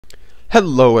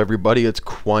Hello everybody, it's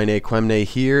Quemne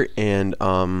here, and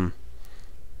I've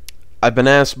been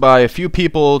asked by a few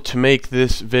people to make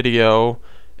this video,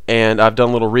 and I've done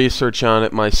a little research on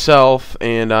it myself,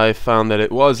 and I found that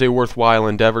it was a worthwhile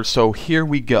endeavor, so here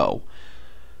we go.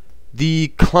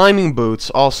 The climbing boots,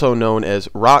 also known as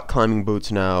rock climbing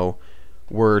boots now,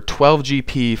 were 12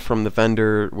 GP from the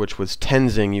vendor, which was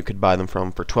Tenzing. You could buy them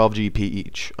from for 12 GP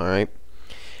each, alright?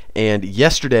 And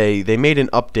yesterday they made an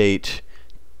update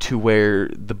to where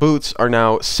the boots are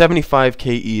now 75k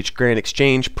each grand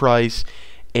exchange price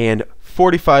and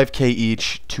 45k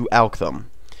each to alch them.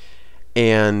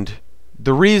 And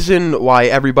the reason why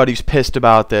everybody's pissed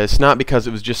about this, not because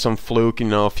it was just some fluke, you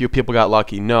know, a few people got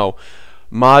lucky, no.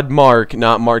 Mod Mark,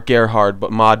 not Mark Gerhard,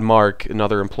 but Mod Mark,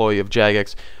 another employee of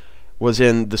Jagex, was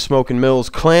in the Smoke and Mills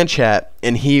clan chat,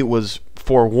 and he was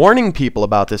forewarning people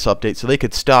about this update so they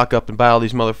could stock up and buy all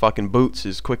these motherfucking boots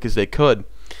as quick as they could.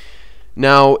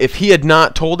 Now, if he had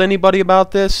not told anybody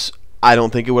about this, I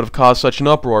don't think it would have caused such an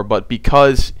uproar, but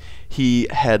because he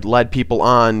had led people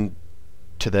on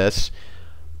to this,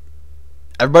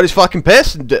 everybody's fucking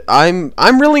pissed. I'm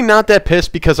really not that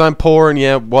pissed because I'm poor and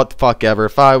yeah, what the fuck ever.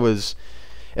 If I was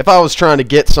trying to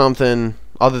get something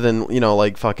other than, you know,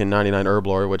 like fucking 99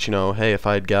 Herblore, which, you know, hey, if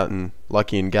I'd gotten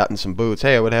lucky and gotten some boots,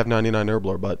 hey, I would have 99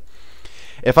 Herblore, but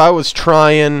if I was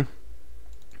trying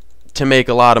to make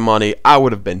a lot of money, I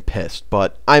would have been pissed.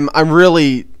 But I'm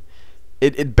really,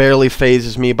 it barely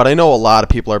phases me, but I know a lot of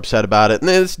people are upset about it, and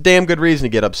there's damn good reason to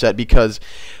get upset because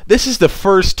this is the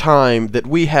first time that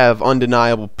we have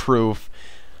undeniable proof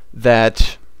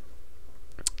that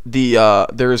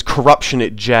there is corruption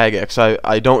at Jagex.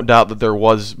 I don't doubt that there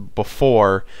was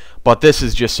before, but this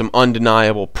is just some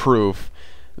undeniable proof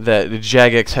that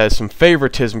Jagex has some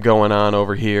favoritism going on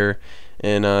over here,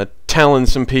 and telling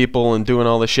some people and doing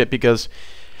all this shit because,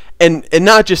 and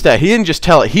not just that, he didn't just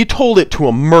tell it, he told it to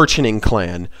a merchanting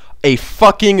clan, a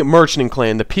fucking merchanting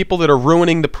clan, the people that are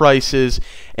ruining the prices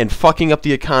and fucking up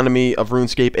the economy of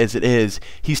RuneScape as it is.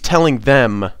 He's telling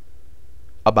them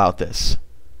about this.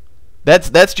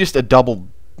 That's just a double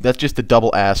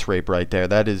ass rape right there.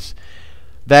 That is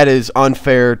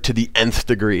unfair to the nth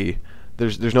degree.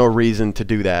 There's no reason to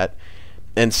do that.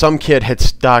 And some kid had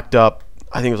stocked up,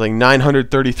 I think it was like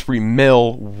 933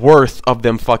 mil worth of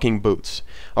them fucking boots.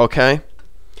 Okay?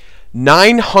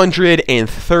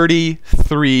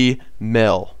 933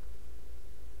 mil.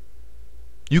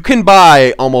 You can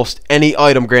buy almost any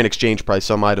item grand exchange price.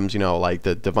 Some items, you know, like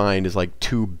the Divine is like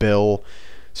 2 bill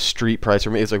street price,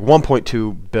 or it's like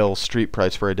 1.2 bill street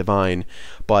price for a Divine.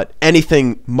 But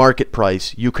anything market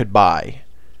price you could buy.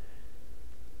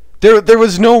 There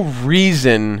was no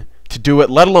reason to do it,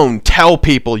 let alone tell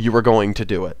people you were going to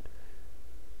do it.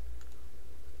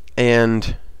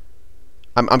 And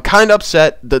I'm kind of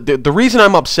upset. The reason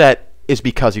I'm upset is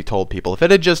because he told people. If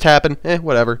it had just happened,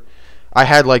 whatever. I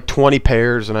had like 20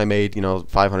 pairs and I made, you know,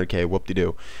 500k,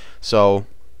 whoop-de-doo. So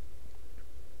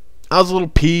I was a little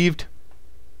peeved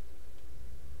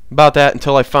about that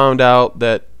until I found out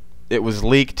that it was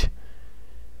leaked,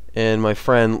 and my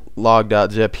friend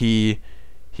log.zip, he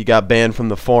got banned from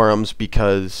the forums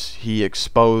because he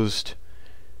exposed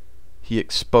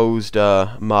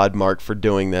Mod Mark for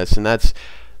doing this, and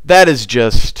that is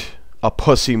just a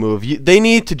pussy move. They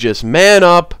need to just man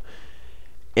up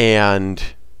and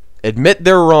admit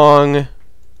they're wrong.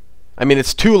 I mean,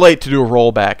 it's too late to do a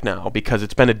rollback now because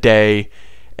it's been a day,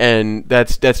 and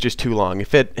that's just too long.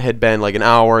 If it had been like an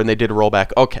hour and they did a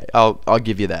rollback, okay, I'll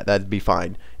give you that. That'd be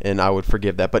fine, and I would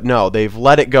forgive that. But no, they've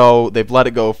let it go. They've let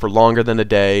it go for longer than a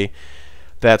day.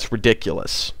 That's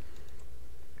ridiculous.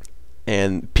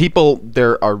 And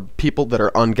there are people that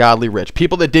are ungodly rich.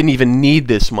 People that didn't even need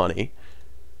this money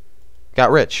got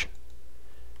rich.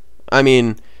 I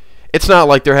mean, it's not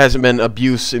like there hasn't been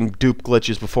abuse and dupe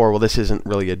glitches before. Well, this isn't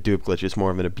really a dupe glitch. It's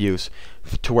more of an abuse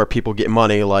to where people get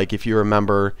money. Like, if you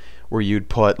remember where you'd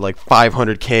put like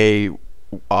 500k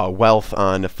wealth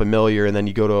on a familiar, and then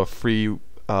you go to a free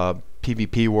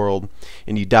PvP world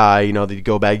and you die, you know, that you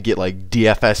go back and get like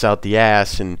DFS out the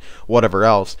ass and whatever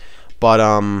else. But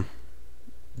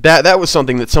that was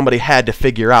something that somebody had to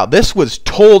figure out. This was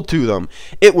told to them.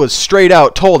 It was straight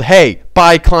out told, hey,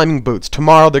 buy climbing boots.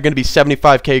 Tomorrow they're going to be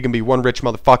 75k, going to be one rich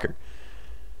motherfucker.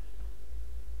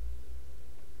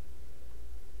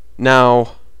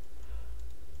 Now,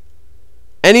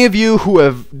 any of you who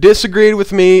have disagreed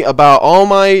with me about all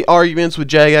my arguments with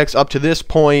Jagex up to this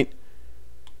point,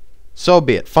 so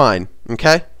be it. Fine.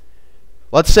 Okay?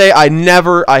 Let's say I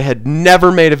had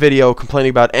never made a video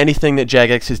complaining about anything that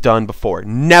Jagex has done before.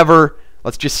 Never.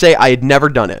 Let's just say I had never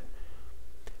done it.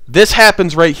 This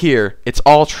happens right here. It's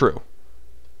all true.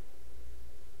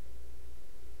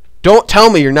 Don't tell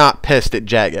me you're not pissed at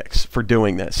Jagex for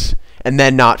doing this and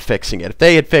then not fixing it. If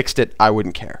they had fixed it, I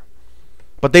wouldn't care.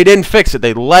 But they didn't fix it.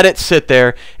 They let it sit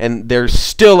there, and they're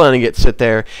still letting it sit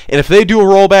there. And if they do a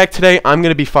rollback today, I'm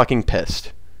going to be fucking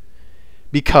pissed.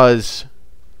 Because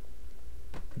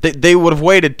they would have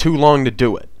waited too long to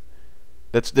do it.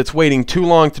 That's waiting too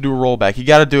long to do a rollback. You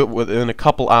got to do it within a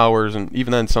couple hours, and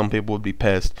even then some people would be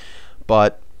pissed.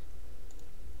 But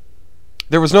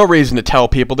there was no reason to tell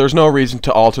people. There's no reason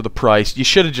to alter the price. You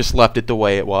should have just left it the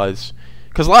way it was.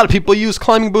 Because a lot of people use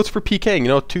climbing boots for PKing. You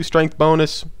know, 2 strength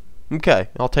bonus. Okay,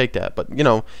 I'll take that. But, you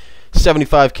know,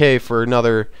 $75K for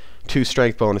another 2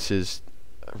 strength bonus is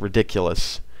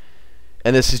ridiculous.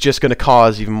 And this is just going to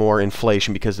cause even more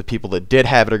inflation because the people that did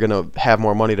have it are going to have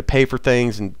more money to pay for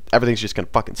things, and everything's just going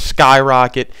to fucking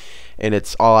skyrocket, and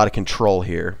it's all out of control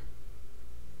here.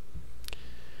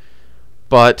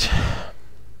 But,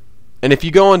 and if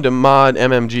you go into Mod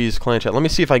MMG's clan chat, let me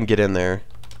see if I can get in there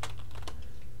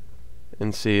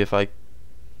and see if I...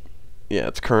 Yeah,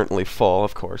 it's currently full,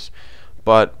 of course.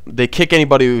 But they kick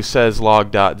anybody who says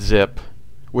log.zip,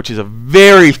 which is a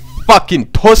very fucking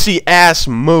pussy-ass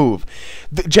move.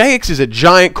 Jagex is a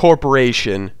giant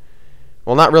corporation.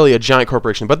 Well, not really a giant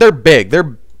corporation, but they're big.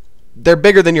 They're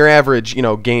bigger than your average, you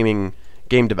know, game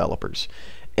developers.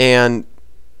 And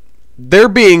they're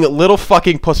being little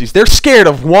fucking pussies. They're scared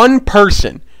of one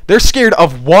person. They're scared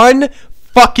of one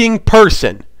fucking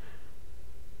person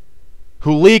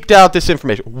who leaked out this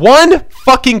information. One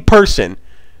fucking person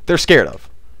they're scared of.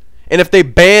 And if they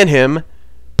ban him,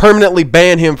 permanently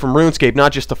ban him from RuneScape,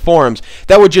 not just the forums,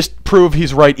 that would just prove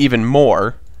he's right even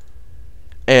more.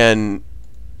 And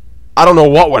I don't know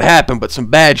what would happen, but some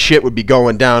bad shit would be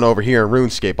going down over here in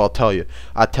RuneScape, I'll tell you.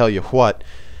 I'll tell you what.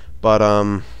 But,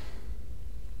 I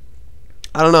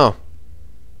don't know.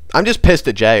 I'm just pissed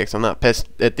at Jagex. I'm not pissed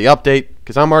at the update,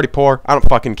 because I'm already poor. I don't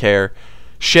fucking care.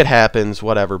 Shit happens,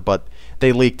 whatever, but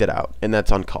they leaked it out, and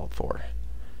that's uncalled for.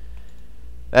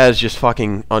 That is just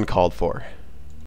fucking uncalled for.